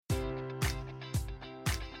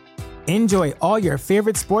Enjoy all your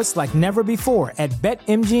favorite sports like never before at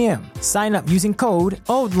BetMGM. Sign up using code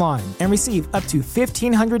OldLine and receive up to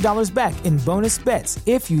 $1,500 back in bonus bets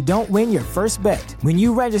if you don't win your first bet. When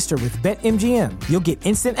you register with BetMGM, you'll get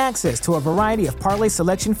instant access to a variety of parlay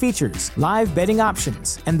selection features, live betting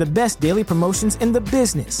options, and the best daily promotions in the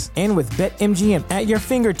business. And with BetMGM at your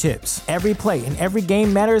fingertips, every play and every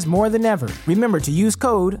game matters more than ever. Remember to use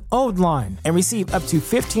code OldLine and receive up to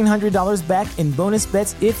 $1,500 back in bonus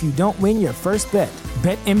bets if you don't win your first bet.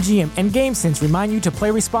 BetMGM and GameSense remind you to play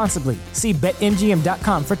responsibly. See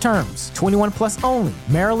BetMGM.com for terms. 21 plus only.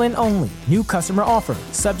 Maryland only. New customer offer.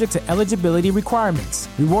 Subject to eligibility requirements.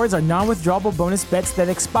 Rewards are non-withdrawable bonus bets that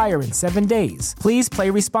expire in 7 days. Please play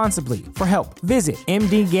responsibly. For help, visit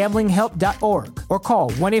mdgamblinghelp.org or call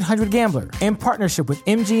 1-800-GAMBLER in partnership with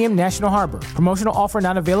MGM National Harbor. Promotional offer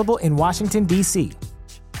not available in Washington, D.C.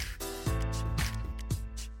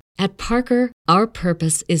 At Parker, our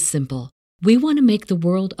purpose is simple. We want to make the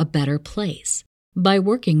world a better place by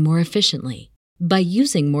working more efficiently, by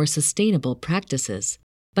using more sustainable practices,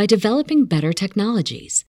 by developing better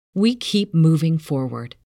technologies. We keep moving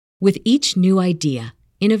forward. With each new idea,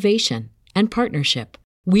 innovation, and partnership,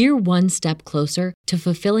 we're one step closer to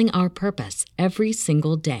fulfilling our purpose every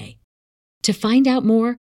single day. To find out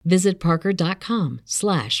more, visit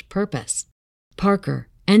parker.com/purpose. Parker,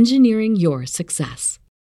 engineering your success.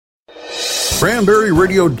 Cranberry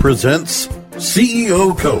Radio presents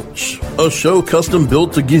CEO Coach, a show custom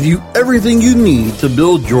built to give you everything you need to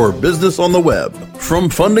build your business on the web. From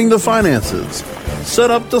funding to finances,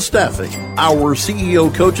 setup to staffing, our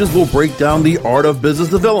CEO coaches will break down the art of business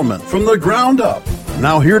development from the ground up.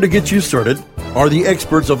 Now here to get you started are the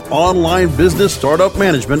experts of online business startup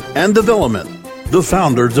management and development, the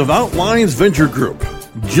founders of Outlines Venture Group,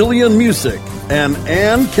 Jillian Musick and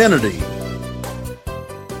Ann Kennedy.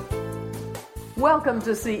 Welcome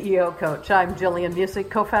to CEO Coach. I'm Jillian Musick,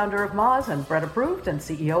 co-founder of Moz and Brett Approved and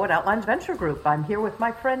CEO at Outlines Venture Group. I'm here with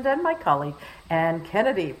my friend and my colleague, Ann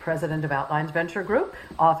Kennedy, president of Outlines Venture Group,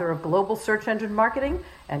 author of Global Search Engine Marketing,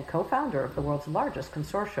 and co-founder of the world's largest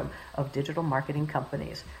consortium of digital marketing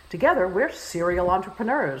companies. Together, we're serial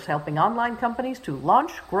entrepreneurs helping online companies to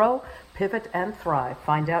launch, grow, pivot, and thrive.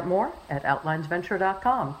 Find out more at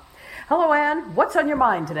outlinesventure.com. Hello, Ann. What's on your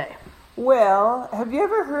mind today? Well, have you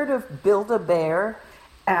ever heard of Build-A-Bear?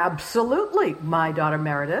 Absolutely. My daughter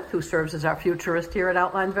Meredith, who serves as our futurist here at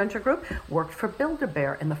Outlines Venture Group, worked for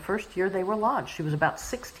Build-A-Bear in the first year they were launched. She was about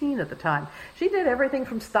 16 at the time. She did everything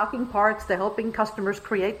from stocking parts to helping customers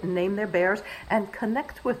create and name their bears and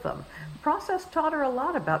connect with them. The process taught her a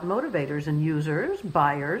lot about motivators and users,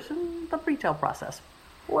 buyers, and the retail process.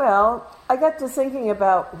 Well, I got to thinking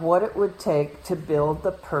about what it would take to build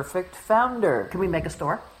the perfect founder. Can we make a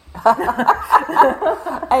store?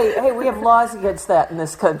 Hey, we have laws against that in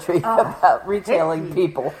this country about retailing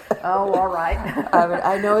people. Oh, all right.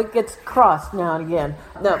 I know it gets crossed now and again.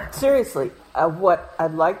 No, seriously, what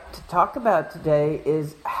I'd like to talk about today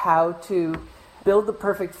is how to build the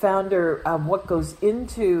perfect founder, what goes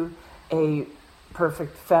into a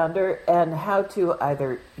perfect founder, and how to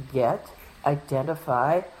either get,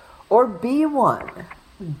 identify, or be one.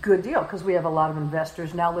 Good deal, because we have a lot of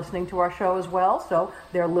investors now listening to our show as well, so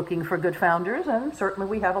they're looking for good founders, and certainly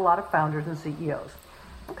we have a lot of founders and CEOs.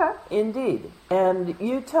 Okay. Indeed. And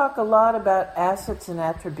you talk a lot about assets and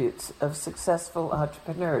attributes of successful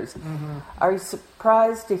entrepreneurs. Mm-hmm. Are you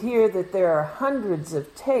surprised to hear that there are hundreds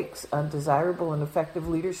of takes on desirable and effective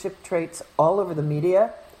leadership traits all over the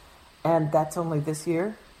media, and that's only this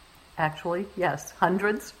year? Actually, yes.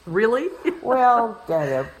 Hundreds? Really? Well,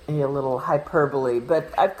 a little hyperbole, but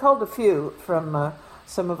I've culled a few from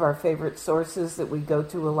some of our favorite sources that we go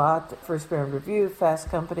to a lot, First Round Review, Fast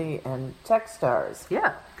Company, and Techstars.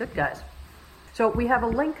 Yeah, good guys. So we have a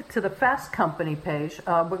link to the Fast Company page.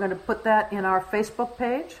 We're going to put that in our Facebook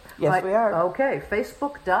page. Yes, we are. Okay,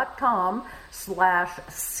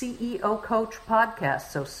 facebook.com/CEO Coach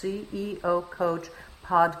Podcast. So CEO Coach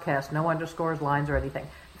Podcast, no underscores, lines, or anything.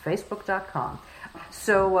 Facebook.com.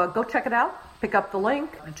 So go check it out, pick up the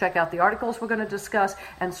link, check out the articles we're going to discuss,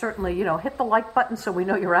 and certainly, hit the like button so we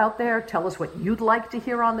know you're out there. Tell us what you'd like to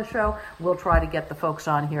hear on the show. We'll try to get the folks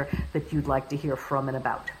on here that you'd like to hear from and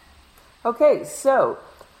about. Okay, so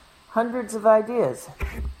hundreds of ideas.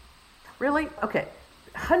 Really? Okay.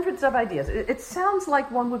 Hundreds of ideas. It sounds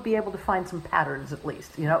like one would be able to find some patterns, at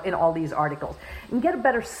least, in all these articles, and get a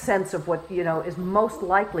better sense of what, is most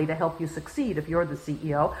likely to help you succeed if you're the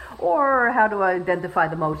CEO, or how to identify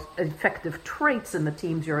the most effective traits in the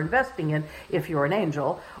teams you're investing in if you're an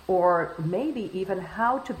angel, or maybe even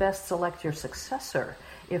how to best select your successor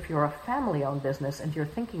if you're a family-owned business and you're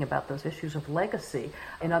thinking about those issues of legacy.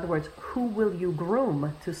 In other words, who will you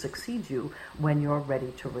groom to succeed you when you're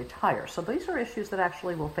ready to retire? So these are issues that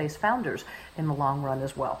actually will face founders in the long run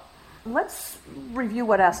as well. Let's review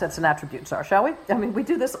what assets and attributes are, shall we? I mean, we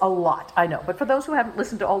do this a lot, I know, but for those who haven't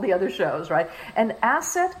listened to all the other shows, right? An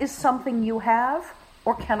asset is something you have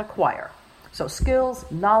or can acquire. So skills,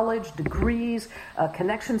 knowledge, degrees,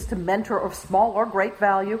 connections to mentor of small or great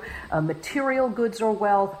value, material goods or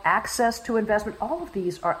wealth, access to investment, all of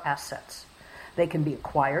these are assets. They can be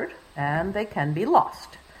acquired and they can be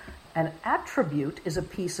lost. An attribute is a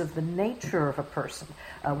piece of the nature of a person,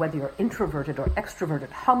 whether you're introverted or extroverted,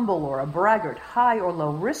 humble or a braggart, high or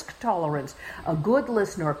low risk tolerance, a good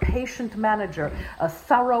listener, a patient manager, a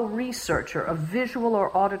thorough researcher, a visual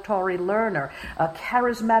or auditory learner, a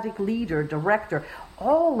charismatic leader, director.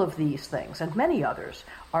 All of these things, and many others,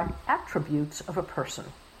 are attributes of a person.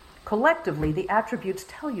 Collectively, the attributes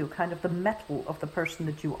tell you kind of the mettle of the person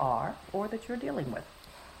that you are or that you're dealing with.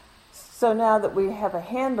 So now that we have a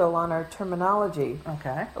handle on our terminology,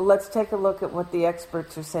 let's take a look at what the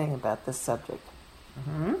experts are saying about this subject.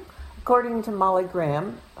 Mm-hmm. According to Molly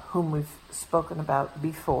Graham, whom we've spoken about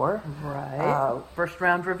before. Right. First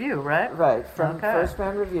round review, right? Right, from First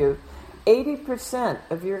Round Review. 80%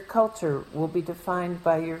 of your culture will be defined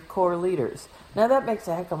by your core leaders. Now that makes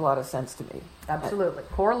a heck of a lot of sense to me. Absolutely.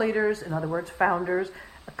 Core leaders, in other words, founders.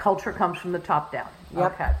 Culture comes from the top down.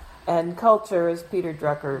 Yep. Okay. And culture, as Peter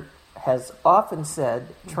Drucker has often said,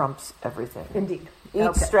 trumps everything. Indeed.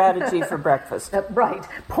 Eat strategy for breakfast. Right.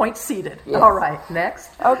 Point seated. Yes. All right. Next.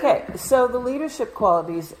 Okay. So the leadership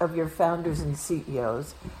qualities of your founders and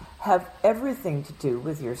CEOs have everything to do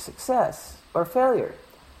with your success or failure.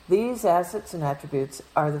 These assets and attributes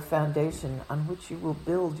are the foundation on which you will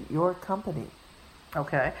build your company.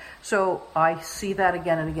 Okay. So I see that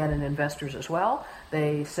again and again in investors as well.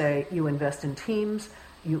 They say you invest in teams.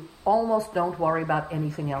 You almost don't worry about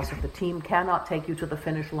anything else. If the team cannot take you to the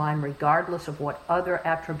finish line, regardless of what other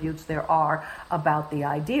attributes there are about the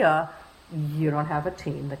idea, you don't have a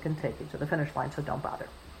team that can take you to the finish line, so don't bother.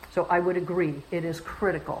 So I would agree, it is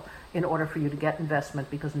critical in order for you to get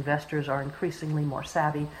investment because investors are increasingly more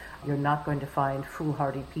savvy. You're not going to find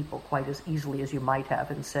foolhardy people quite as easily as you might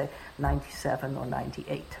have in, say, 97 or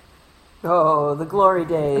 98. Oh, the glory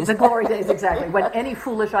days. The glory days, exactly, when any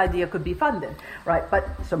foolish idea could be funded, right? But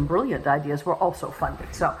some brilliant ideas were also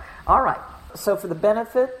funded. So, all right. So for the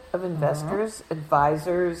benefit of investors,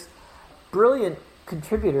 advisors, brilliant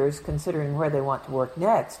contributors considering where they want to work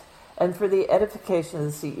next, and for the edification of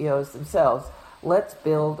the CEOs themselves, let's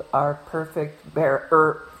build our perfect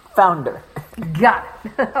founder. Got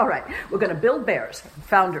it. All right. We're going to build bears,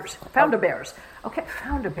 founder bears. Okay,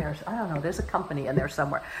 founder bears. I don't know. There's a company in there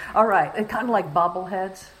somewhere. All right. And kind of like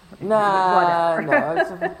bobbleheads. Nah, no.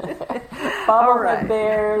 Bobblehead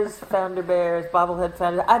bears, founder bears, bobblehead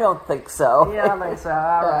founders. I don't think so. Yeah, Lisa.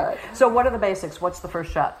 All right. So what are the basics? What's the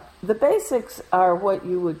first shot? The basics are what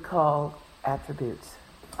you would call attributes.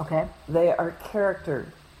 Okay. They are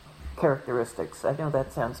characteristics. I know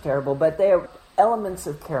that sounds terrible, but they are elements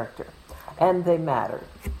of character, and they matter.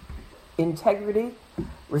 Integrity,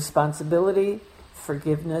 responsibility,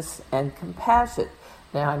 forgiveness, and compassion.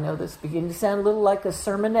 Now, I know this begins to sound a little like a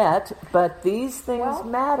sermonette, but these things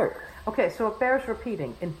matter. Okay, so it bears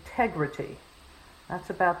repeating. Integrity. That's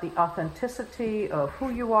about the authenticity of who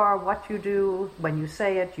you are, what you do, when you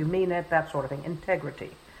say it, you mean it, that sort of thing.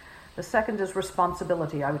 Integrity. The second is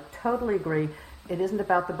responsibility. I would totally agree. It isn't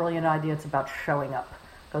about the brilliant idea, it's about showing up.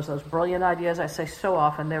 Because those brilliant ideas, I say so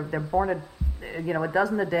often, they're born a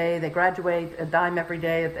dozen a day, they graduate a dime every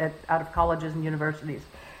day out of colleges and universities.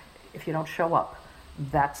 If you don't show up,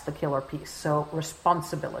 that's the killer piece. So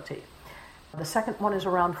responsibility. The second one is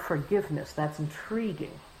around forgiveness. That's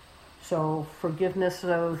intriguing. So forgiveness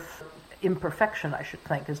of imperfection, I should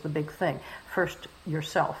think, is the big thing. First,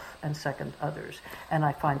 yourself, and second, others. And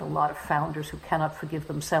I find a lot of founders who cannot forgive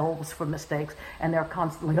themselves for mistakes, and they're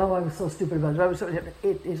constantly, I was so stupid about it.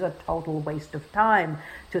 It is a total waste of time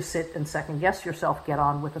to sit and second-guess yourself, get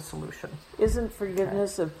on with a solution. Isn't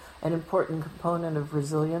forgiveness an important component of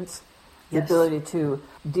resilience? The Yes. ability to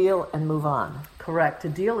deal and move on. Correct. To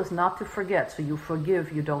deal is not to forget. So you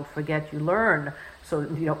forgive, you don't forget, you learn. So,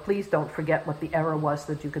 please don't forget what the error was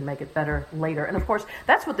so that you can make it better later. And of course,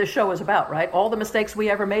 that's what this show is about, right? All the mistakes we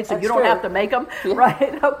ever made so That's you don't true. have to make them,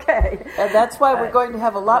 right? Okay. And that's why we're going to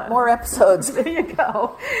have a lot more episodes. There you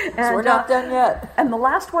go. And, So we're not done yet. And the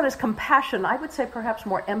last one is compassion. I would say perhaps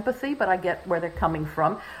more empathy, but I get where they're coming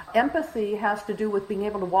from. Empathy has to do with being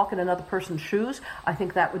able to walk in another person's shoes. I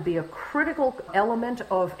think that would be a critical element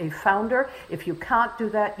of a founder. If you can't do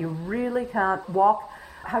that, you really can't walk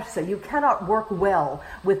you cannot work well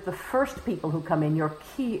with the first people who come in, your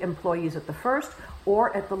key employees at the first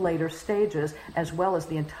or at the later stages, as well as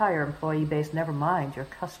the entire employee base, never mind your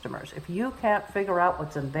customers. If you can't figure out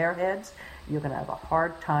what's in their heads, you're going to have a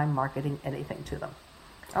hard time marketing anything to them.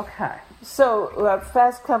 Okay. So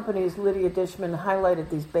Fast Company's Lydia Dishman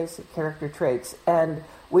highlighted these basic character traits, and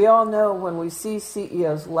we all know when we see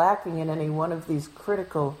CEOs lacking in any one of these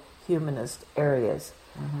critical humanist areas,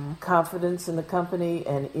 confidence in the company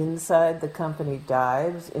and inside the company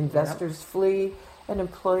dives, investors flee, and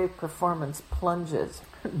employee performance plunges.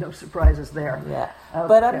 No surprises there. Yeah. Okay.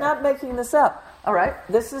 But I'm not making this up. All right.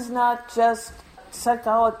 This is not just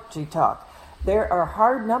psychology talk. There are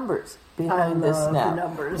hard numbers behind this now.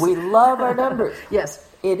 Numbers. We love our numbers. Yes.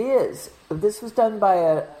 It is. This was done by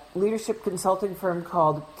a leadership consulting firm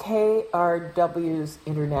called KRW's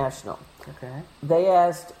International. Okay. They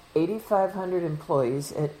asked 8,500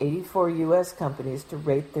 employees at 84 U.S. companies to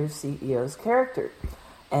rate their CEO's character,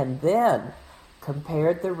 and then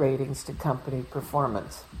compared the ratings to company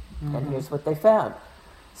performance. And here's what they found.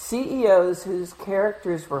 CEOs whose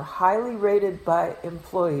characters were highly rated by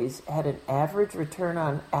employees had an average return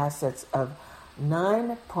on assets of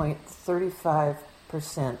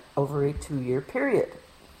 9.35% over a 2-year period.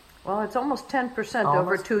 Well, it's almost 10%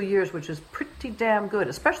 over 2 years, which is pretty damn good,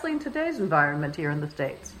 especially in today's environment here in the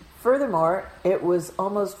States. Furthermore, it was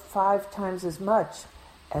almost 5 times as much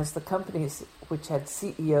as the companies which had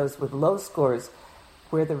CEOs with low scores,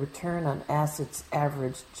 where the return on assets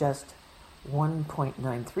averaged just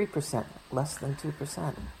 1.93%, less than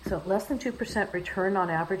 2%. So less than 2% return on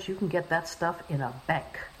average, you can get that stuff in a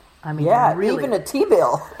bank. I mean, yeah, really, even a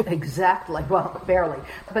T-bill. Exactly. Well, barely.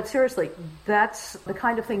 But seriously, that's the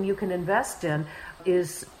kind of thing you can invest in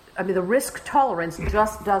is, I mean, the risk tolerance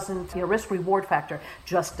just doesn't, risk-reward factor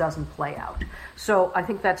just doesn't play out. So I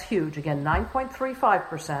think that's huge. Again,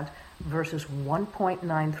 9.35% versus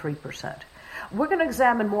 1.93%. We're going to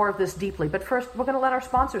examine more of this deeply, but first we're going to let our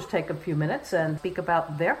sponsors take a few minutes and speak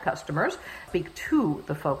about their customers, speak to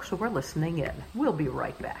the folks who are listening in. We'll be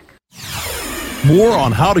right back. More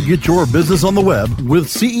on how to get your business on the web with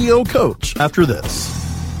CEO Coach after this.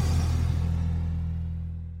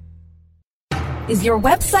 Is your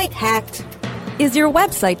website hacked? Is your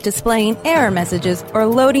website displaying error messages or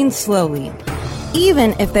loading slowly?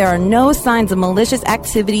 Even if there are no signs of malicious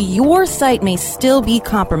activity, your site may still be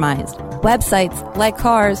compromised. Websites, like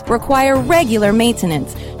cars, require regular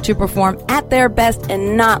maintenance to perform at their best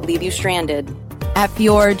and not leave you stranded. At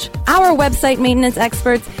Fjorge, our website maintenance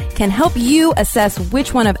experts can help you assess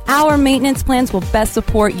which one of our maintenance plans will best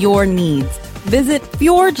support your needs. Visit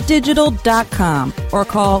fjorgedigital.com or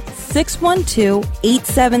call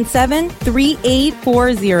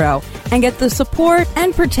 612-877-3840 and get the support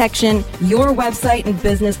and protection your website and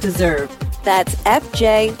business deserve. That's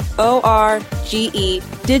FJORGE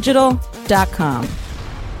digital.com.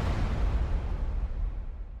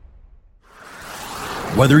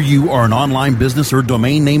 Whether you are an online business or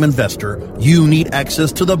domain name investor, you need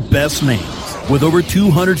access to the best names. With over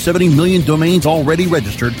 270 million domains already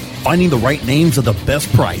registered, finding the right names at the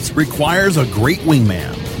best price requires a great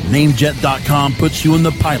wingman. Namejet.com puts you in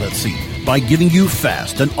the pilot seat by giving you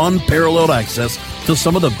fast and unparalleled access to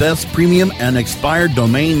some of the best premium and expired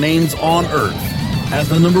domain names on earth. As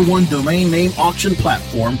the #1 domain name auction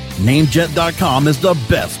platform, Namejet.com is the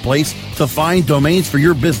best place to find domains for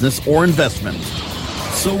your business or investment.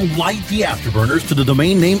 So light the afterburners to the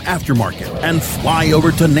domain name aftermarket and fly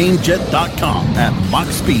over to Namejet.com at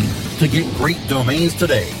Mach speed to get great domains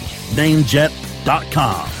today.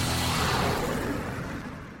 Namejet.com.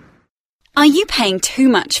 Are you paying too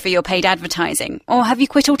much for your paid advertising, or have you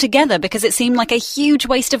quit altogether because it seemed like a huge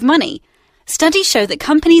waste of money? Studies show that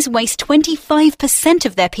companies waste 25%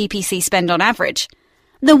 of their PPC spend on average.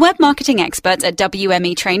 The web marketing experts at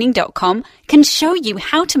WMEtraining.com can show you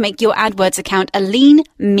how to make your AdWords account a lean,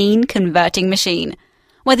 mean converting machine.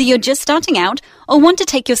 Whether you're just starting out or want to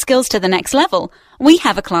take your skills to the next level, we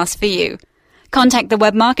have a class for you. Contact the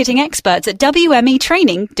web marketing experts at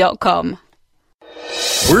WMEtraining.com.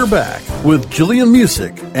 We're back with Jillian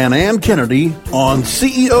Music and Ann Kennedy on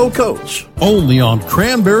CEO Coach, only on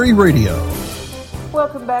Cranberry Radio.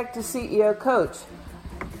 Welcome back to CEO Coach.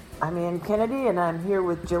 I'm Ann Kennedy, and I'm here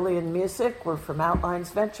with Jillian Music. We're from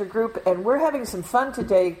Outlines Venture Group, and we're having some fun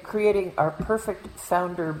today creating our perfect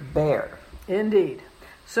founder bear. Indeed.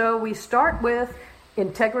 So we start with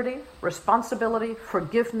integrity, responsibility,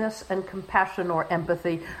 forgiveness, and compassion or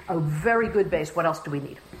empathy. A very good base. What else do we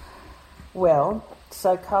need? Well,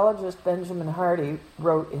 psychologist Benjamin Hardy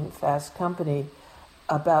wrote in Fast Company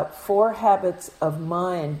about 4 habits of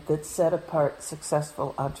mind that set apart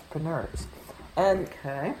successful entrepreneurs. And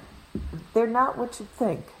Okay. they're not what you'd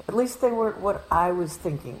think. At least they weren't what I was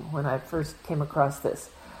thinking when I first came across this.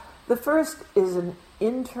 The first is an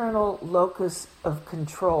internal locus of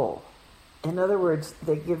control. In other words,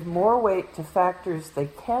 they give more weight to factors they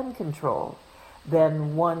can control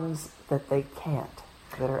than ones that they can't,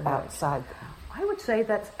 that are outside them. I would say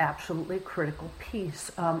that's absolutely a critical piece.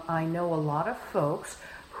 I know a lot of folks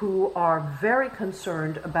who are very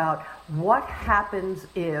concerned about what happens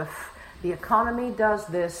if the economy does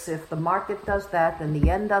this, if the market does that, then the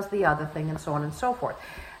yen does the other thing, and so on and so forth.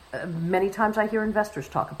 Many times I hear investors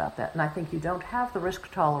talk about that, and I think you don't have the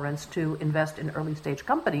risk tolerance to invest in early stage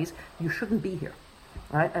companies. You shouldn't be here,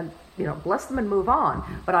 right? And bless them and move on.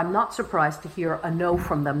 But I'm not surprised to hear a no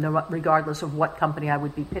from them, regardless of what company I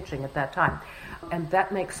would be pitching at that time. And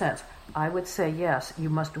that makes sense. I would say yes, you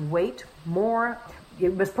must weight more.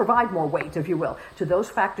 You must provide more weight, if you will, to those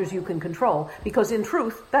factors you can control, because in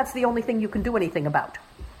truth, that's the only thing you can do anything about.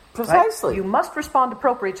 Precisely. Right? You must respond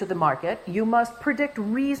appropriate to the market. You must predict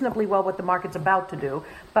reasonably well what the market's about to do.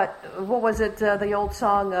 But what was it, the old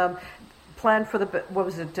song, plan for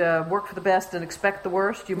the, work for the best and expect the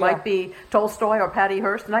worst? You might be Tolstoy or Patty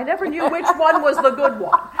Hearst, and I never knew which one was the good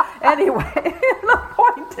one. Anyway,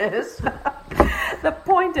 the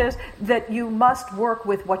point is that you must work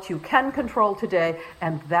with what you can control today,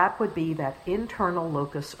 and that would be that internal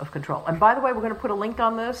locus of control. And by the way, we're going to put a link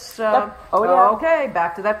on this. Okay,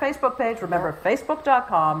 back to that Facebook page. Remember,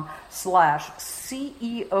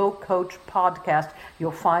 Facebook.com/CEO Coach Podcast.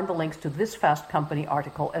 You'll find the links to this Fast Company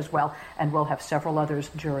article as well, and we'll have several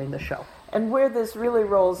others during the show. And where this really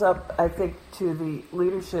rolls up, I think, to the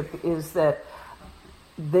leadership is that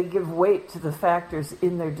they give weight to the factors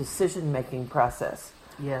in their decision-making process.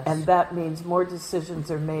 Yes. And that means more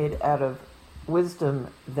decisions are made out of wisdom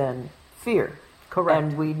than fear. Correct.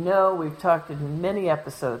 And we know, we've talked in many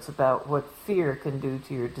episodes about what fear can do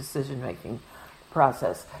to your decision-making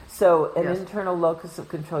process. So an internal locus of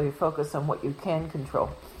control, you focus on what you can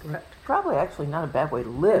control. Correct. Probably actually not a bad way to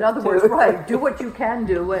live. In other words, right, do what you can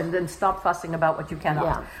do and then stop fussing about what you cannot.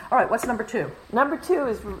 Yeah. All right, what's number 2? Number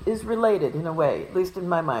 2 is related in a way, at least in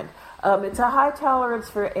my mind. It's a high tolerance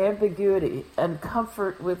for ambiguity and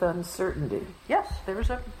comfort with uncertainty. Yes, there is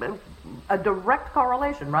a direct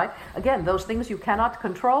correlation, right? Again, those things you cannot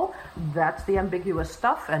control, that's the ambiguous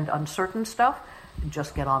stuff and uncertain stuff.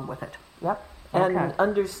 Just get on with it. Yep. And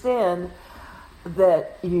understand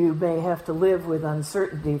that you may have to live with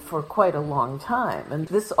uncertainty for quite a long time. And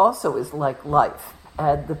this also is like life.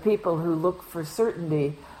 And the people who look for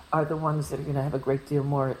certainty are the ones that are going to have a great deal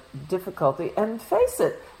more difficulty. And face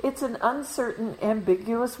it, it's an uncertain,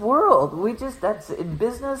 ambiguous world. That's in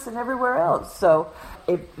business and everywhere else. So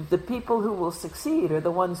if the people who will succeed are the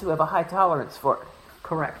ones who have a high tolerance for it.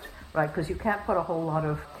 Correct, right? Because you can't put a whole lot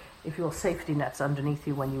of, if you will, safety nets underneath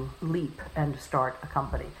you when you leap and start a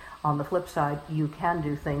company. On the flip side, you can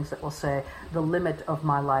do things that will say the limit of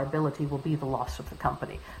my liability will be the loss of the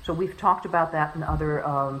company. So we've talked about that in other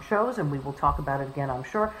shows, and we will talk about it again, I'm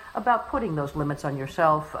sure, about putting those limits on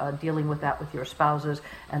yourself, dealing with that with your spouses,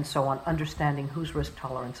 and so on, understanding whose risk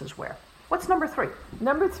tolerance is where. What's number 3?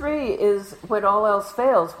 Number 3 is when all else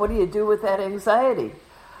fails, what do you do with that anxiety?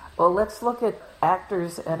 Well, let's look at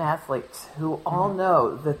actors and athletes who all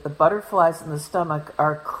know that the butterflies in the stomach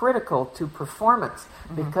are critical to performance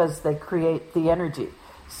because they create the energy.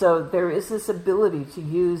 So there is this ability to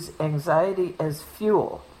use anxiety as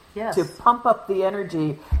fuel to pump up the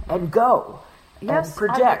energy and go. Yes, and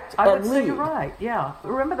project I would and say lead. you're right, yeah.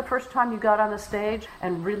 Remember the first time you got on the stage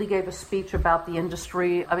and really gave a speech about the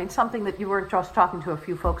industry? I mean, something that you weren't just talking to a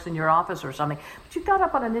few folks in your office or something, but you got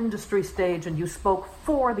up on an industry stage and you spoke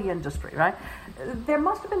for the industry, right? There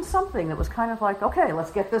must have been something that was kind of like, okay, let's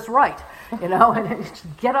get this right, and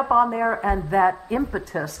get up on there, and that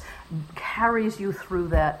impetus carries you through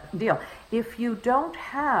that deal. If you don't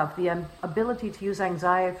have the ability to use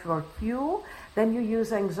anxiety for fuel, then you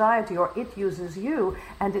use anxiety, or it uses you,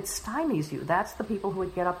 and it stymies you. That's the people who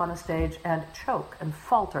would get up on a stage and choke and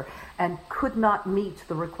falter and could not meet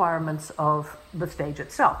the requirements of the stage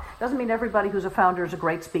itself. Doesn't mean everybody who's a founder is a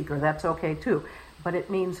great speaker. That's okay too. But it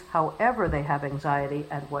means however they have anxiety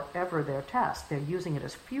and whatever their task, they're using it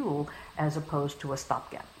as fuel as opposed to a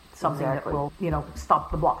stopgap. Something that will,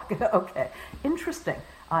 stop the block. Okay. Interesting.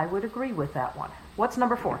 I would agree with that one. What's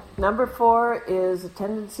number 4? Number 4 is a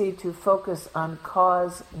tendency to focus on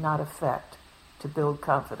cause, not effect, to build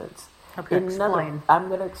confidence. Okay, explain. I'm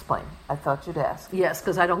going to explain. I thought you'd ask. Yes,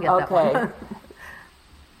 because I don't get that one.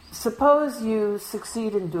 Suppose you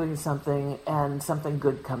succeed in doing something and something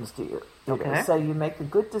good comes to you. Okay. So you make a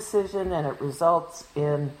good decision and it results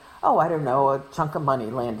in I don't know, a chunk of money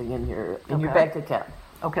landing in your bank account.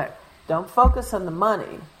 Okay. Don't focus on the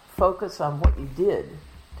money. Focus on what you did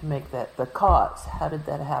to make that the cause. How did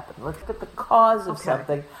that happen? Let's look at the cause of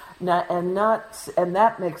something, and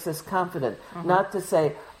that makes us confident. Not to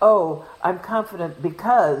say, "Oh, I'm confident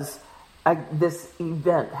because this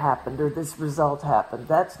event happened or this result happened."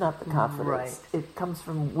 That's not the confidence. Right. It comes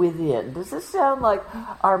from within. Does this sound like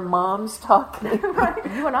our moms talking? Right.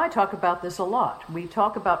 You and I talk about this a lot. We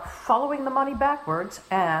talk about following the money backwards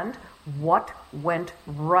and what went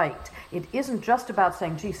right. It isn't just about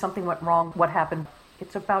saying, gee, something went wrong, what happened?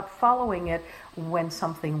 It's about following it when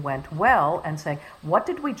something went well and saying, what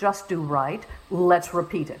did we just do right? Let's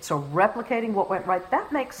repeat it. So replicating what went right,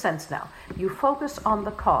 that makes sense now. You focus on the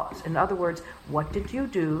cause. In other words, what did you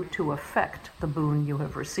do to affect the boon you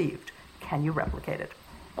have received? Can you replicate it?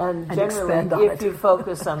 And generally, if you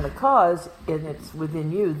focus on the cause and it's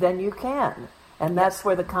within you, then you can. And that's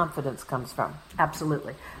where the confidence comes from.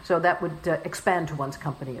 Absolutely. So that would expand to one's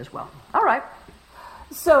company as well. All right.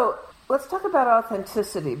 So let's talk about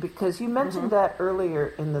authenticity, because you mentioned that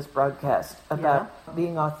earlier in this broadcast about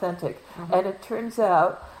being authentic. And it turns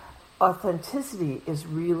out authenticity is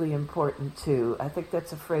really important too. I think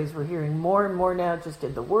that's a phrase we're hearing more and more now just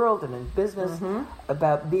in the world and in business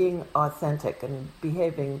about being authentic and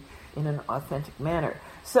behaving in an authentic manner.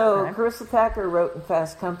 So Carissa Thacker wrote in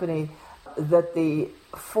Fast Company that the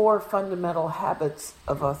 4 fundamental habits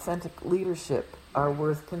of authentic leadership are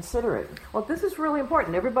worth considering. Well, this is really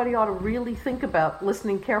important. Everybody ought to really think about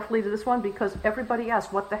listening carefully to this one, because everybody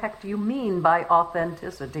asks, what the heck do you mean by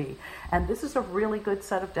authenticity? And this is a really good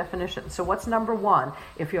set of definitions. So what's number 1?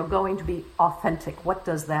 If you're going to be authentic, what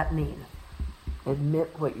does that mean?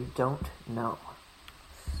 Admit what you don't know.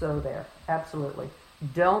 So there, absolutely.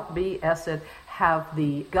 Don't BS it. Have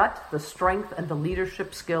the gut, the strength, and the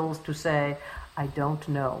leadership skills to say, I don't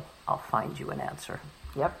know. I'll find you an answer.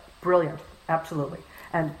 Yep. Brilliant. Absolutely.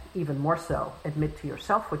 And even more so, admit to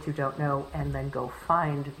yourself what you don't know and then go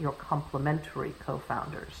find your complementary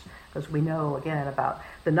co-founders. Because we know, again, about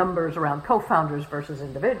the numbers around co-founders versus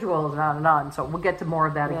individuals and on and on. So we'll get to more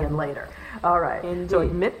of that again later. All right. Indeed. So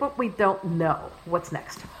admit what we don't know. What's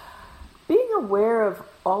next? Being aware of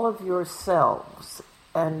all of yourselves.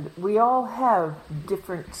 And we all have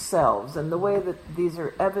different selves, and the way that these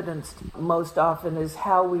are evidenced most often is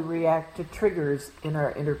how we react to triggers in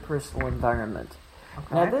our interpersonal environment.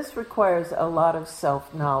 Okay. Now, this requires a lot of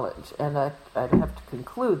self-knowledge, and I'd have to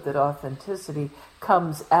conclude that authenticity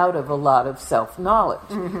comes out of a lot of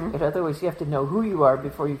self-knowledge. In other words, you have to know who you are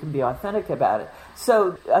before you can be authentic about it.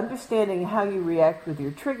 So understanding how you react with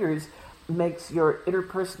your triggers makes your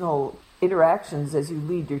interpersonal interactions as you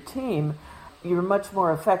lead your team, you're much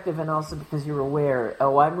more effective, and also because you're aware,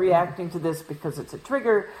 I'm reacting to this because it's a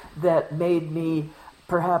trigger that made me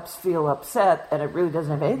perhaps feel upset, and it really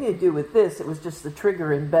doesn't have anything to do with this. It was just the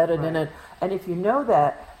trigger embedded in it. And if you know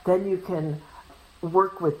that, then you can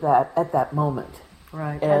work with that at that moment.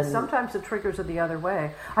 Right. And sometimes the triggers are the other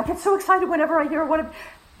way. I get so excited whenever I hear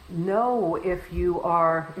know if you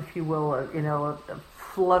are, if you will, a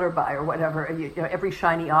flutterby or whatever, every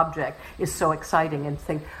shiny object is so exciting, and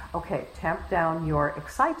think, okay, tamp down your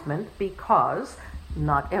excitement, because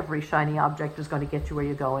not every shiny object is going to get you where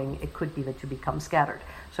you're going. It could be that you become scattered.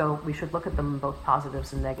 So we should look at them both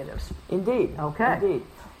positives and negatives. Indeed. Okay. Indeed.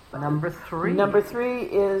 Number 3. Number 3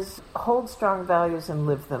 is hold strong values and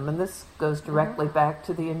live them. And this goes directly back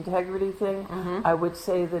to the integrity thing. I would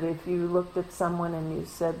say that if you looked at someone and you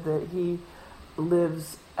said that he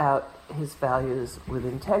lives out his values with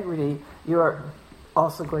integrity, you're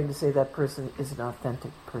also going to say that person is an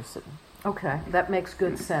authentic person. Okay, that makes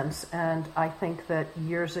good sense. And I think that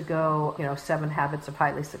years ago, 7 Habits of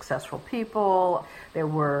Highly Successful People, there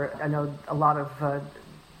were, I know a lot of,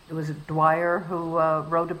 it was Dwyer who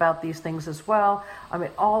wrote about these things as well. I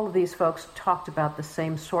mean, all of these folks talked about the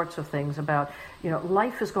same sorts of things about,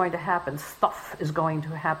 life is going to happen, stuff is going to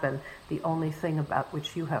happen. The only thing about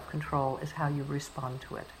which you have control is how you respond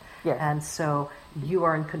to it. Yes. And so you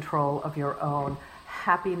are in control of your own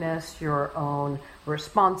happiness, your own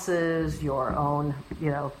responses, your own,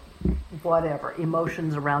 whatever,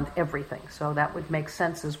 emotions around everything. So that would make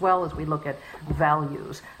sense as well as we look at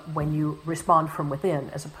values. When you respond from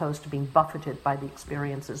within as opposed to being buffeted by the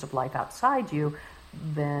experiences of life outside you,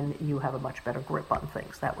 then you have a much better grip on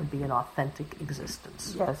things. That would be an authentic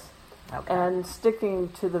existence. Yes. Okay. And sticking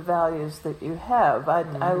to the values that you have.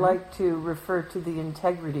 I like to refer to the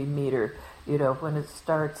integrity meter, when it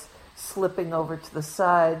starts slipping over to the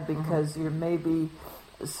side because you're maybe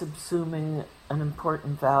subsuming an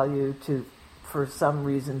important value to for some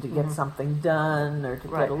reason to get something done or to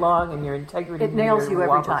get along, and your integrity. It nails you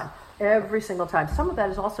every time. Every single time. Some of that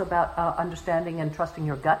is also about understanding and trusting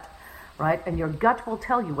your gut, right? And your gut will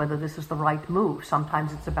tell you whether this is the right move.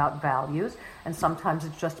 Sometimes it's about values, and sometimes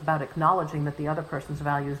it's just about acknowledging that the other person's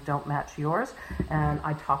values don't match yours. And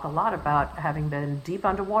I talk a lot about having been deep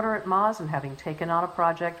underwater at Moz and having taken on a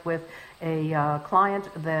project with a client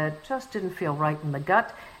that just didn't feel right in the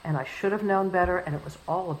gut, and I should have known better, and it was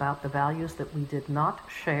all about the values that we did not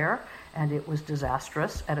share, and it was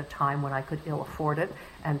disastrous at a time when I could ill afford it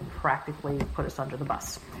and practically put us under the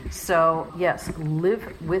bus. So yes,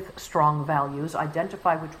 live with strong values,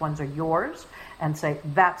 identify which ones are yours, and say,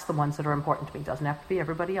 that's the ones that are important to me. It doesn't have to be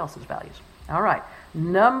everybody else's values. All right,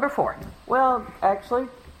 number 4. Well, actually,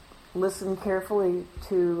 listen carefully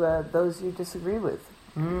to those you disagree with.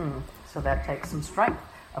 So that takes some strength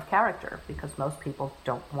of character, because most people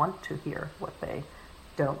don't want to hear what they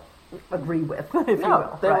don't agree with, if you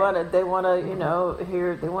will. They want to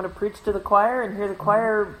hear, they want to preach to the choir and hear the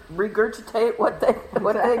choir regurgitate what they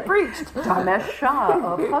preached. Dharmesh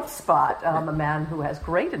Shah of HubSpot, a man who has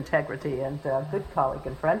great integrity and a good colleague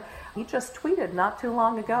and friend, he just tweeted not too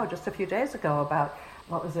long ago, just a few days ago, about,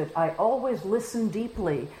 what was it? I always listen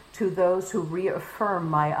deeply to those who reaffirm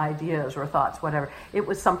my ideas or thoughts, whatever. It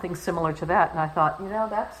was something similar to that, and I thought,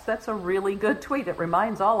 that's a really good tweet. It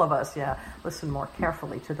reminds all of us, listen more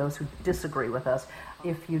carefully to those who disagree with us.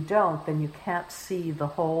 If you don't, then you can't see the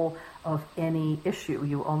whole of any issue.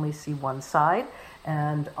 You only see one side,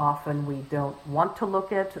 and often we don't want to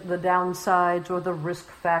look at the downsides or the risk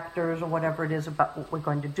factors or whatever it is about what we're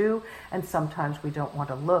going to do, and sometimes we don't want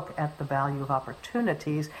to look at the value of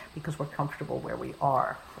opportunities because we're comfortable where we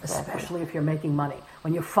are, especially if you're making money.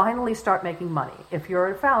 When you finally start making money, if you're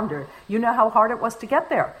a founder, you know how hard it was to get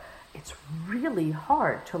there. It's really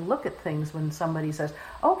hard to look at things when somebody says,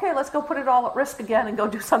 okay, let's go put it all at risk again and go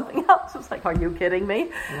do something else. It's like, are you kidding me?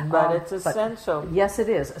 But it's essential. Yes, it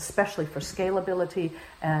is, especially for scalability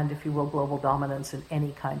and, if you will, global dominance in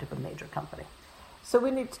any kind of a major company. So we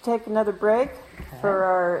need to take another break for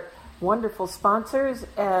our wonderful sponsors,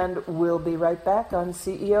 and we'll be right back on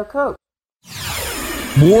CEO Coach.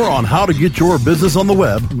 More on how to get your business on the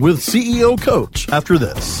web with CEO Coach after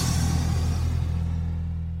this.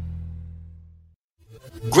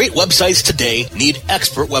 Great websites today need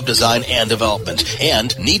expert web design and development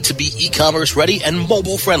and need to be e-commerce ready and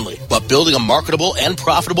mobile friendly. But building a marketable and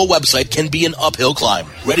profitable website can be an uphill climb.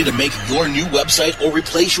 Ready to make your new website or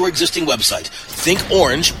replace your existing website? Think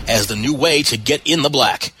Orange as the new way to get in the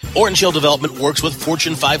black. Orange Hill Development works with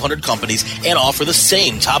Fortune 500 companies and offer the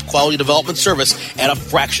same top quality development service at a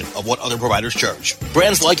fraction of what other providers charge.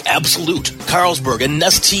 Brands like Absolute, Carlsberg, and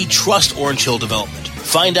Nestea trust Orange Hill Development.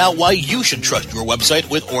 Find out why you should trust your website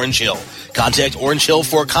with Orange Hill. Contact Orange Hill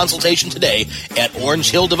for a consultation today at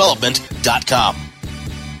orangehilldevelopment.com.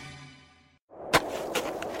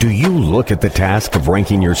 Do you look at the task of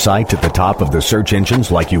ranking your site at the top of the search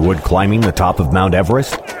engines like you would climbing the top of Mount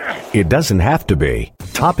Everest? It doesn't have to be.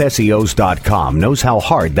 TopSEOs.com knows how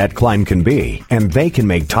hard that climb can be, and they can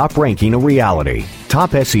make top ranking a reality.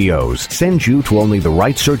 Top SEOs sends you to only the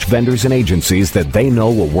right search vendors and agencies that they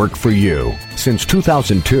know will work for you. Since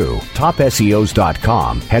 2002,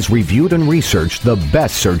 TopSEOs.com has reviewed and researched the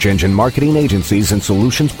best search engine marketing agencies and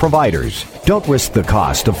solutions providers. Don't risk the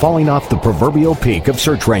cost of falling off the proverbial peak of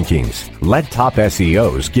search rankings. Let Top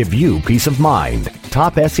SEOs give you peace of mind.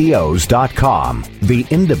 TopSEOs.com, the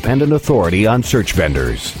independent authority on search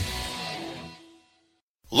vendors.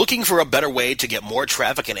 Looking for a better way to get more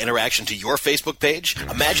traffic and interaction to your Facebook page?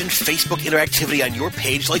 Imagine Facebook interactivity on your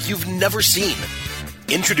page like you've never seen.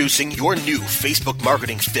 Introducing your new Facebook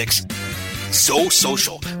marketing fix, So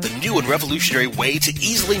Social, the new and revolutionary way to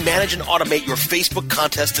easily manage and automate your Facebook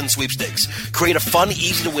contests and sweepstakes. Create a fun,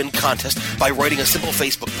 easy-to-win contest by writing a simple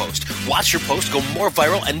Facebook post. Watch your post go more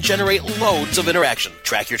viral and generate loads of interaction.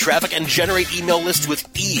 Track your traffic and generate email lists with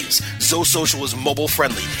ease. So Social is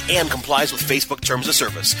mobile-friendly and complies with Facebook Terms of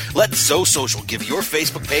Service. Let So Social give your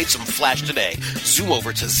Facebook page some flash today. Zoom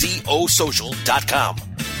over to ZOSocial.com.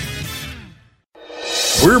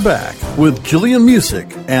 We're back with Jillian Music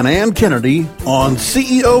and Ann Kennedy on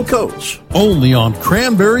CEO Coach, only on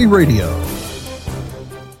Cranberry Radio.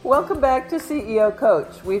 Welcome back to CEO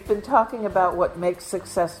Coach. We've been talking about what makes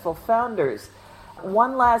successful founders.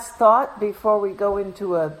 One last thought before we go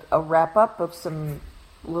into a wrap-up of some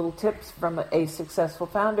little tips from a successful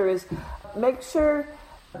founder is make sure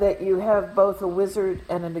that you have both a wizard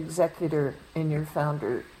and an executor in your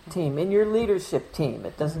founder team, in your leadership team.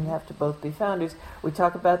 It doesn't have to both be founders. We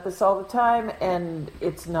talk about this all the time, and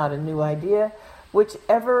it's not a new idea,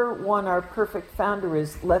 whichever one our perfect founder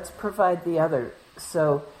is, let's provide the other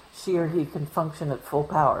so she or he can function at full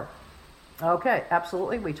power. Okay,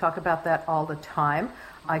 absolutely. We talk about that all the time.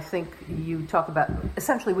 I think you talk about,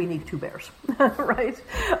 essentially we need two bears, right?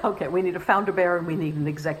 Okay, we need a founder bear and we need an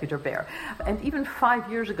executor bear. And even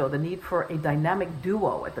 5 years ago, the need for a dynamic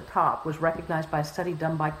duo at the top was recognized by a study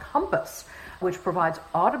done by Compass, which provides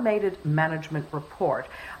automated management report.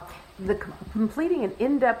 Completing an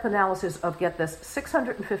in-depth analysis of, get this,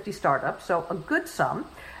 650 startups, so a good sum,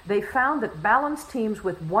 they found that balanced teams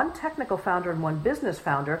with one technical founder and one business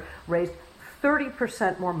founder raised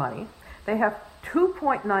 30% more money. They have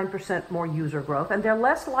 2.9% more user growth, and they're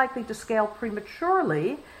less likely to scale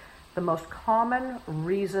prematurely, the most common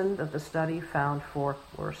reason that the study found for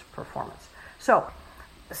worse performance. So,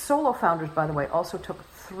 solo founders, by the way, also took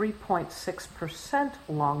 3.6%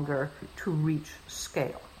 longer to reach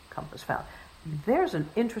scale, Compass found. There's an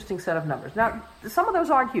interesting set of numbers. Now, some of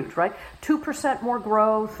those aren't huge, right? 2% more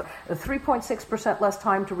growth, 3.6% less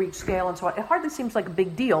time to reach scale, and so on. It hardly seems like a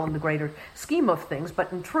big deal in the greater scheme of things,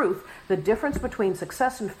 but in truth, the difference between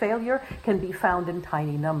success and failure can be found in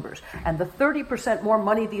tiny numbers. And the 30% more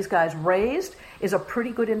money these guys raised is a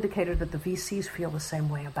pretty good indicator that the VCs feel the same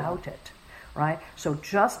way about it. Right? So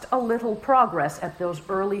just a little progress at those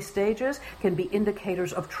early stages can be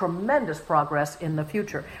indicators of tremendous progress in the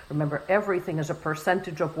future. Remember, everything is a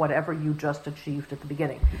percentage of whatever you just achieved at the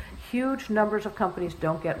beginning. Huge numbers of companies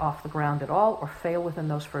don't get off the ground at all or fail within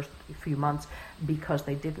those first few months because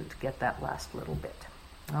they didn't get that last little bit.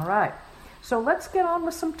 All right. So let's get on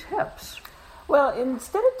with some tips. Well,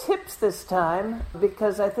 instead of tips this time,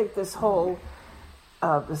 because I think this whole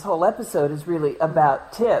episode is really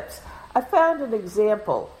about tips, I found an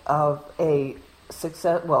example of a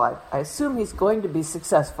success. Well, I assume he's going to be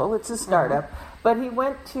successful. It's a startup, but he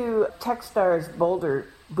went to Techstars Boulder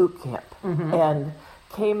Boot Camp and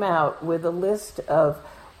came out with a list of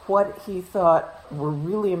what he thought were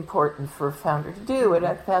really important for a founder to do. And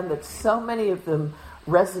I found that so many of them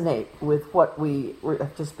resonate with what we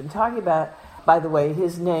have just been talking about. By the way,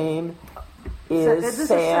 his name is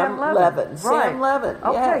Sam Levin. Right. Sam Levin.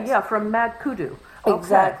 Okay, yes. Yeah, from Mad Kudu.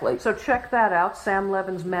 Exactly. Okay. So check that out, Sam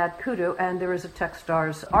Levin's Mad Kudu, and there is a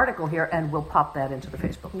Techstars article here, and we'll pop that into the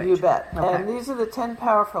Facebook page. You bet. Okay. And these are the 10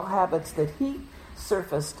 powerful habits that he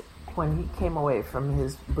surfaced when he came away from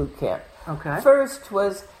his boot camp. Okay. First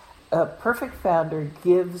was a perfect founder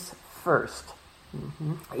gives first.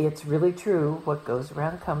 It's really true. What goes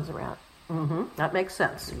around comes around. That makes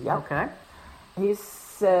sense. Yep. Okay. He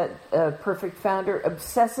said a perfect founder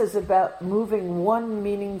obsesses about moving one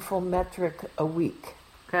meaningful metric a week.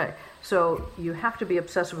 Okay, so you have to be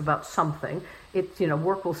obsessive about something.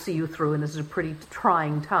 Work will see you through, and this is a pretty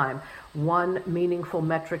trying time. One meaningful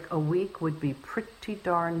metric a week would be pretty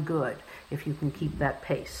darn good if you can keep that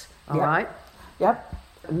pace. All right? Yep.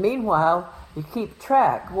 Meanwhile, you keep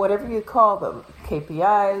track, whatever you call them,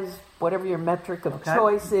 KPIs, whatever your metric of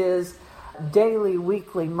choice is, daily,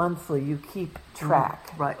 weekly, monthly, you keep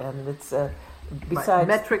track. Right. And it's besides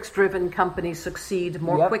metrics-driven companies succeed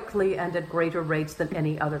more quickly and at greater rates than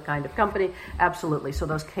any other kind of company. Absolutely. So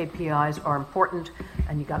those KPIs are important,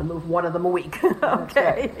 and you got to move one of them a week.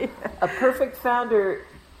 Okay. A perfect founder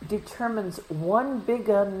determines one big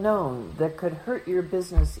unknown that could hurt your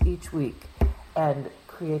business each week and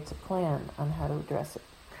creates a plan on how to address it.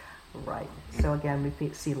 Right. So again, we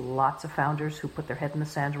see lots of founders who put their head in the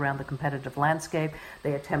sand around the competitive landscape.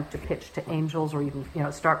 They attempt to pitch to angels, or even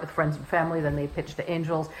start with friends and family, then they pitch to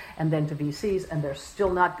angels and then to VCs, and they're still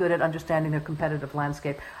not good at understanding their competitive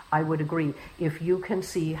landscape. I would agree. If you can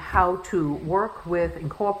see how to work with,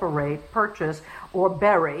 incorporate, purchase, or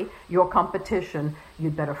bury your competition,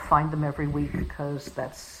 you'd better find them every week, because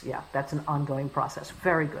that's an ongoing process.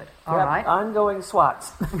 Very good. All right. Ongoing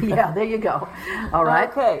SWATs. Yeah, there you go. All right.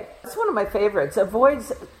 Okay. That's one of my favorites.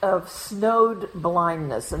 Avoids of snowed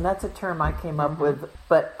blindness, and that's a term I came up with.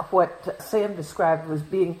 But what Sam described was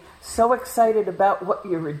being so excited about what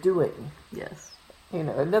you were doing. Yes. In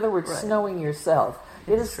other words, snowing yourself.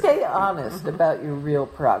 Stay honest about your real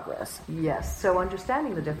progress. Yes. So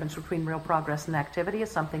understanding the difference between real progress and activity is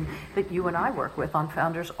something that you and I work with on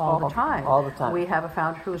founders all the time. All the time. We have a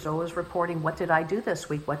founder who is always reporting, what did I do this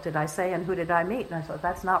week? What did I say? And who did I meet? And I thought,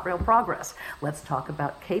 that's not real progress. Let's talk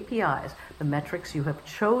about KPIs, the metrics you have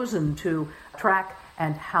chosen to track,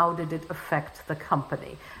 and how did it affect the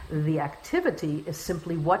company. The activity is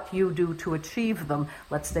simply what you do to achieve them.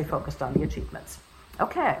 Let's stay focused on the achievements.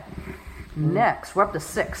 Okay. Next, we're up to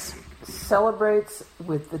 6. Celebrates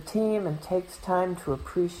with the team and takes time to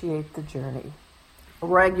appreciate the journey.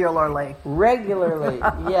 Regularly,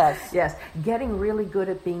 yes. Yes, getting really good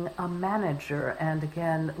at being a manager. And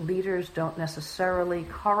again, leaders don't necessarily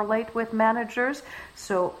correlate with managers.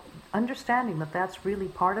 So understanding that that's really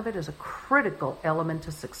part of it is a critical element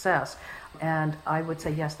to success. And I would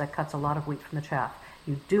say, yes, that cuts a lot of wheat from the chaff.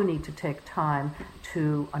 You do need to take time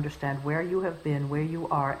to understand where you have been, where you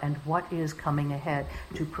are, and what is coming ahead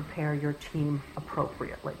to prepare your team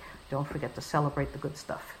appropriately. Don't forget to celebrate the good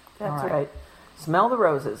stuff. That's right. Smell the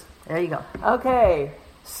roses. There you go. Okay.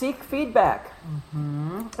 Seek feedback,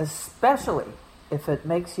 especially if it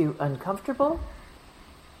makes you uncomfortable.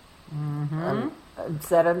 It's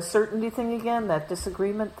that uncertainty thing again, that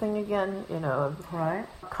disagreement thing again, Right.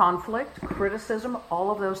 Conflict, criticism, all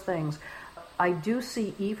of those things. I do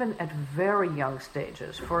see even at very young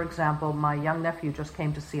stages. For example, my young nephew just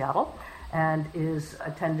came to Seattle and is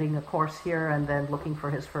attending a course here and then looking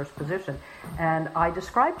for his first position. And I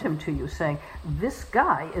described him to you saying, this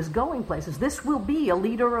guy is going places. This will be a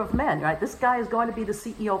leader of men, right? This guy is going to be the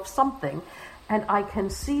CEO of something. And I can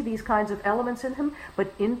see these kinds of elements in him,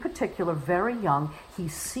 but in particular, very young, he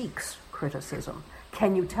seeks criticism.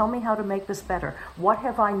 Can you tell me how to make this better? What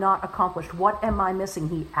have I not accomplished? What am I missing?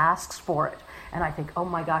 He asks for it. And I think, oh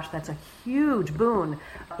my gosh, that's a huge boon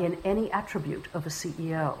in any attribute of a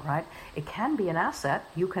CEO, right? It can be an asset.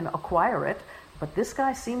 You can acquire it. But this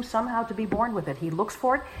guy seems somehow to be born with it. He looks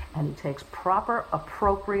for it, and he takes proper,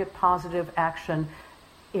 appropriate, positive action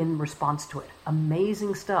in response to it.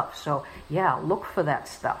 Amazing stuff. So, yeah, look for that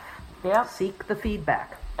stuff. Yeah. Seek the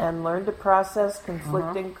feedback. And learn to process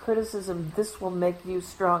conflicting criticism. This will make you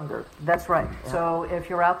stronger. That's right. Yeah. So if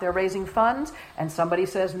you're out there raising funds and somebody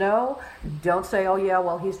says no, don't say, oh yeah,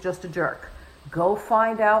 well, he's just a jerk. Go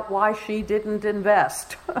find out why she didn't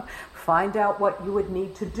invest. Find out what you would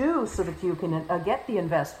need to do so that you can get the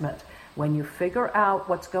investment. When you figure out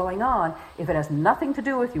what's going on, if it has nothing to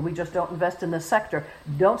do with you, we just don't invest in this sector,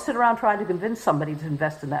 don't sit around trying to convince somebody to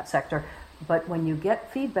invest in that sector. But when you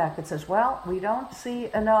get feedback that says, well, we don't see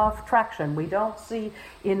enough traction, we don't see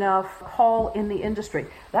enough call in the industry,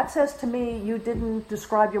 that says to me you didn't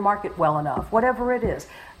describe your market well enough, whatever it is.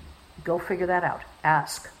 Go figure that out.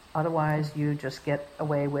 Ask. Otherwise, you just get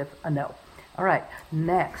away with a no. All right,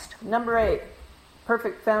 next. Number 8.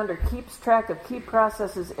 Perfect founder keeps track of key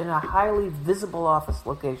processes in a highly visible office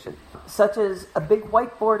location, such as a big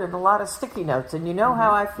whiteboard and a lot of sticky notes. And you know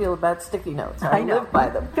how I feel about sticky notes. I live by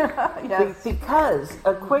them. Yes. Because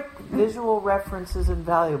a quick visual reference is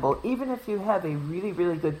invaluable, even if you have a really,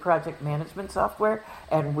 really good project management software,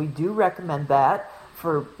 and we do recommend that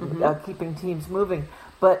for keeping teams moving.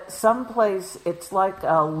 But someplace it's like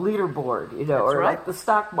a leaderboard, or right. like the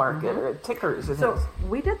stock market or tickers. So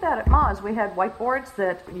we did that at Moz. We had whiteboards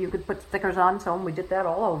that you could put stickers on, so we did that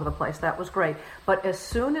all over the place. That was great. But as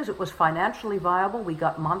soon as it was financially viable, we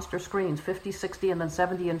got monster screens, 50, 60, and then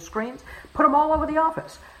 70-inch screens, put them all over the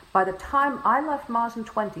office. By the time I left Moz in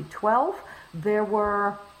 2012, there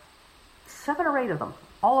were 7 or 8 of them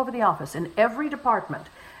all over the office in every department.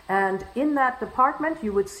 And in that department,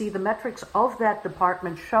 you would see the metrics of that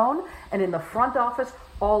department shown, and in the front office,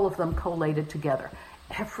 all of them collated together.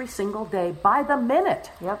 Every single day, by the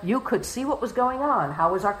minute, you could see what was going on.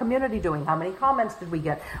 How was our community doing? How many comments did we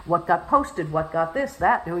get? What got posted? What got this,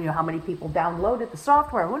 that? How many people downloaded the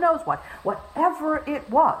software? Who knows what? Whatever it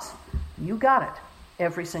was, you got it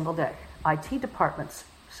every single day. IT departments,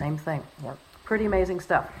 same thing. Pretty amazing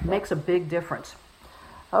stuff. Makes a big difference.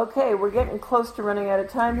 Okay, we're getting close to running out of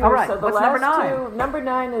time here. All right, so the what's last number 9? Number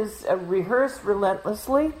 9 is rehearse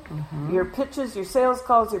relentlessly. Your pitches, your sales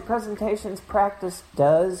calls, your presentations, practice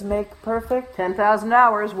does make perfect. 10,000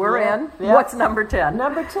 hours, we're in. What's number 10?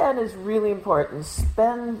 Number 10 is really important.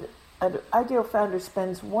 An ideal founder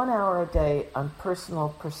spends 1 hour a day on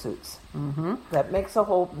personal pursuits. That maketh a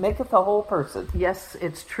whole person. Yes,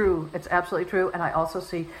 it's true. It's absolutely true. And I also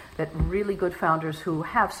see that really good founders who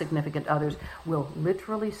have significant others will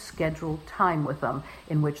literally schedule time with them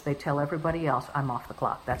in which they tell everybody else, I'm off the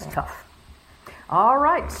clock. That's tough. All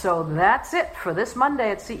right, so that's it for this Monday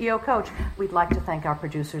at CEO Coach. We'd like to thank our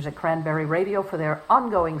producers at Cranberry Radio for their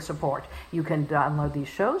ongoing support. You can download these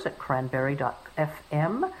shows at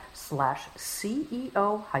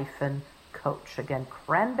cranberry.fm/CEO-coach. Again,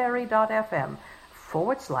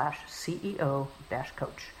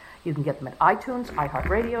 cranberry.fm/CEO-coach. You can get them at iTunes,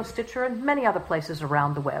 iHeartRadio, Stitcher, and many other places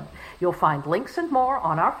around the web. You'll find links and more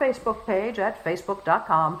on our Facebook page at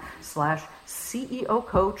facebook.com/CEO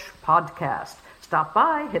Coach Podcast. Stop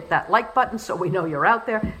by, hit that like button so we know you're out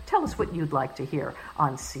there. Tell us what you'd like to hear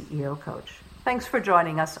on CEO Coach. Thanks for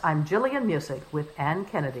joining us. I'm Jillian Music with Ann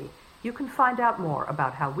Kennedy. You can find out more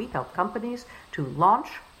about how we help companies to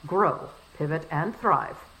launch, grow, pivot, and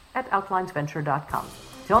thrive at OutlinesVenture.com.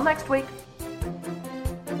 Till next week.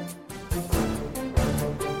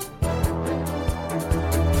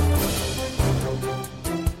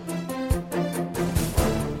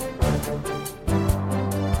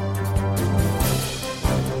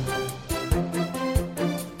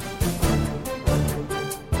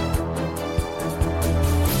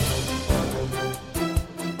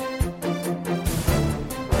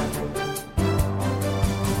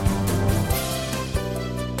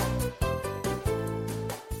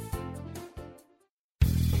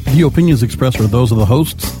 The opinions expressed are those of the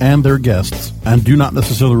hosts and their guests and do not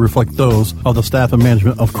necessarily reflect those of the staff and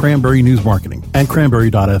management of Cranberry News Marketing and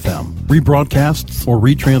Cranberry.fm. Rebroadcasts or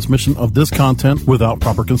retransmission of this content without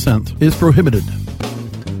proper consent is prohibited.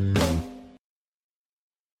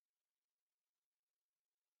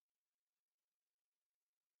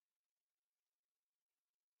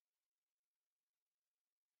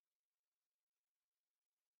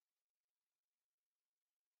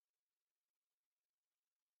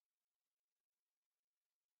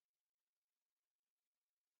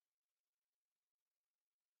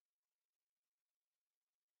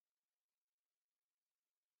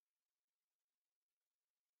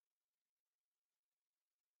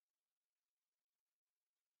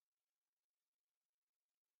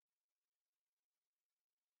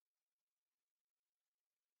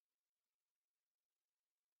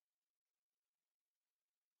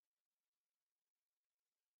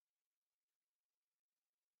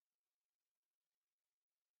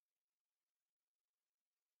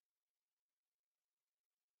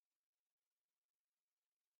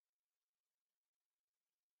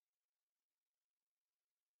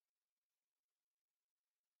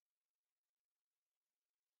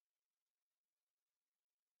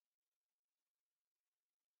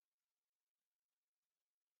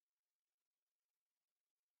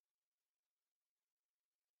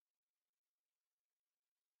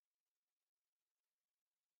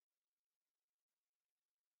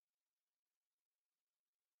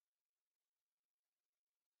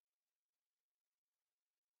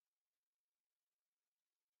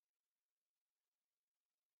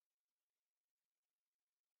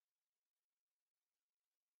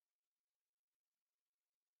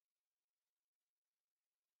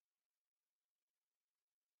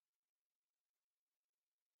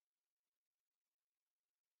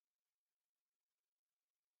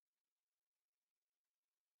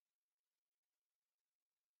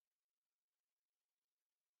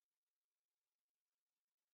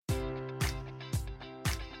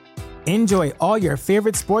 Enjoy all your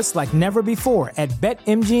favorite sports like never before at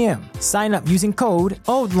BetMGM. Sign up using code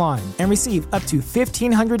OLDLINE and receive up to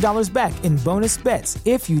 $1,500 back in bonus bets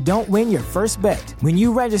if you don't win your first bet. When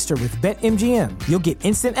you register with BetMGM, you'll get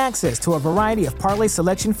instant access to a variety of parlay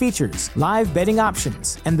selection features, live betting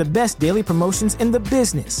options, and the best daily promotions in the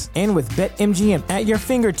business. And with BetMGM at your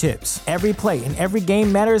fingertips, every play and every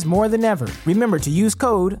game matters more than ever. Remember to use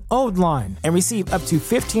code OLDLINE and receive up to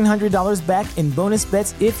 $1,500 back in bonus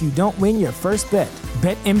bets if you don't win your first bet.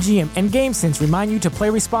 BetMGM and GameSense remind you to play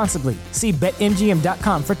responsibly. See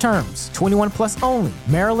BetMGM.com for terms. 21 plus only.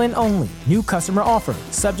 Maryland only. New customer offer.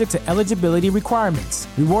 Subject to eligibility requirements.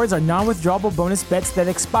 Rewards are non-withdrawable bonus bets that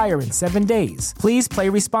expire in 7 days. Please play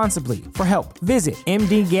responsibly. For help, visit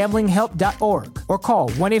mdgamblinghelp.org or call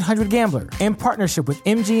 1-800-GAMBLER in partnership with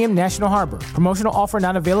MGM National Harbor. Promotional offer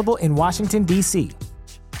not available in Washington, D.C.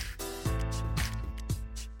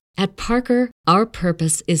 At Parker, our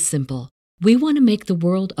purpose is simple. We want to make the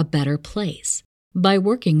world a better place by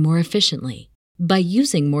working more efficiently, by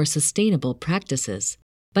using more sustainable practices,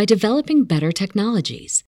 by developing better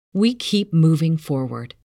technologies. We keep moving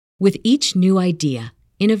forward. With each new idea,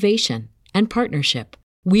 innovation, and partnership,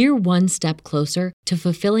 we're one step closer to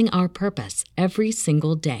fulfilling our purpose every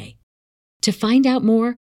single day. To find out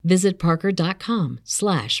more, visit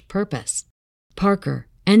parker.com/purpose. Parker,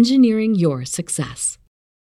 engineering your success.